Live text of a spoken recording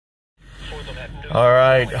All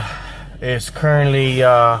right, it's currently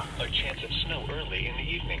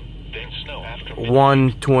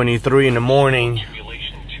 1:23 in the morning,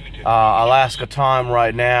 Alaska time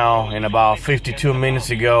right now, and about 52 minutes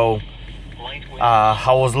ago,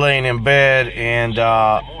 I was laying in bed and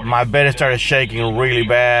my bed started shaking really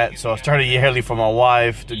bad, so I started yelling for my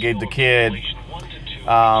wife to get the kid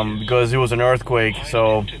because it was an earthquake.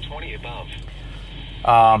 So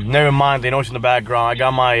never mind the noise in the background. I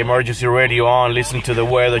got my emergency radio on, listening to the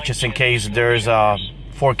weather just in case there's a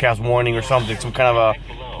forecast warning or something, some kind of a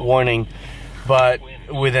warning. But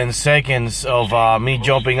within seconds of me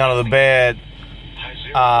jumping out of the bed,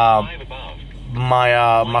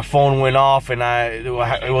 my phone went off, and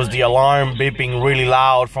it was the alarm beeping really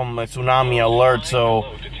loud from a tsunami alert. So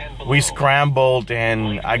we scrambled,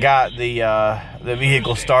 and I got the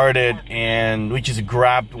vehicle started, and we just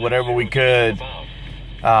grabbed whatever we could,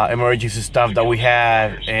 emergency stuff that we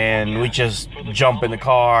had, and we just jumped in the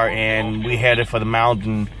car and we headed for the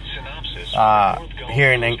mountain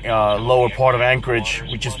here in lower part of Anchorage.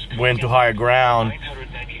 We just went to higher ground.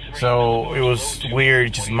 So it was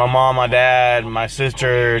weird, just my mom, my dad, my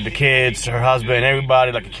sister, the kids, her husband,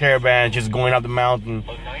 everybody, like a caravan, just going up the mountain.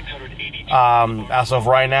 As of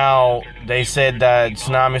right now, they said that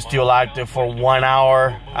tsunami is still active for 1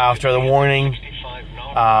 hour after the warning.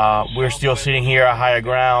 We're still sitting here at higher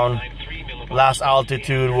ground. Last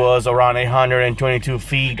altitude was around 822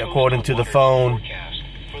 feet according to the phone.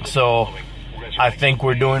 So I think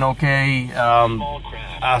we're doing okay.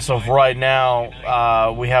 As of right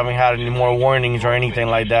now, we haven't had any more warnings or anything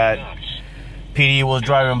like that. PD was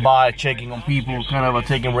driving by, checking on people, kind of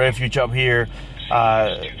taking refuge up here.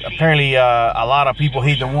 Apparently, a lot of people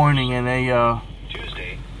heed the warning, and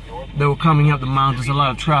they were coming up the mountain. There's a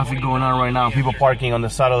lot of traffic going on right now. People parking on the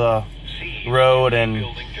side of the road and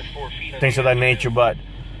things of that nature. But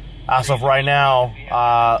as of right now,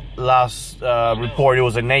 last report, it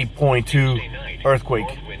was an 8.2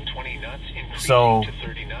 earthquake. So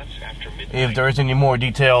if there is any more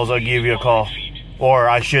details, I'll give you a call. Or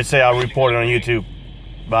I should say I'll report it on YouTube.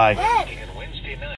 Bye.